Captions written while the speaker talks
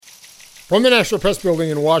From the National Press Building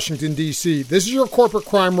in Washington, D.C., this is your Corporate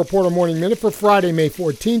Crime Reporter Morning Minute for Friday, May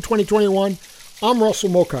 14, 2021. I'm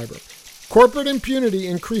Russell Mokhiber. Corporate impunity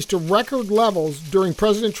increased to record levels during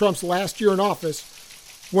President Trump's last year in office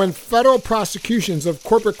when federal prosecutions of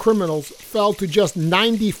corporate criminals fell to just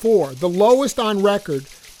 94, the lowest on record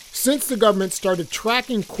since the government started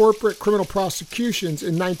tracking corporate criminal prosecutions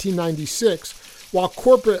in 1996, while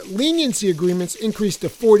corporate leniency agreements increased to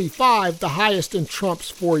 45, the highest in Trump's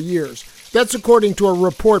 4 years. That's according to a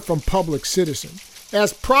report from Public Citizen.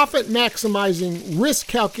 As profit-maximizing,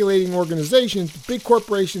 risk-calculating organizations, big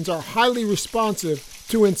corporations are highly responsive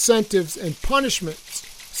to incentives and punishments,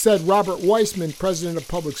 said Robert Weissman, president of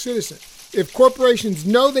Public Citizen. If corporations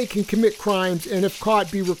know they can commit crimes and if caught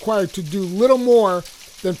be required to do little more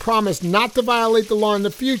than promise not to violate the law in the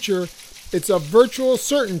future, it's a virtual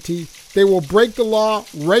certainty they will break the law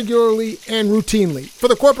regularly and routinely. For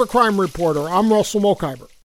the Corporate Crime Reporter, I'm Russell Mokhiber.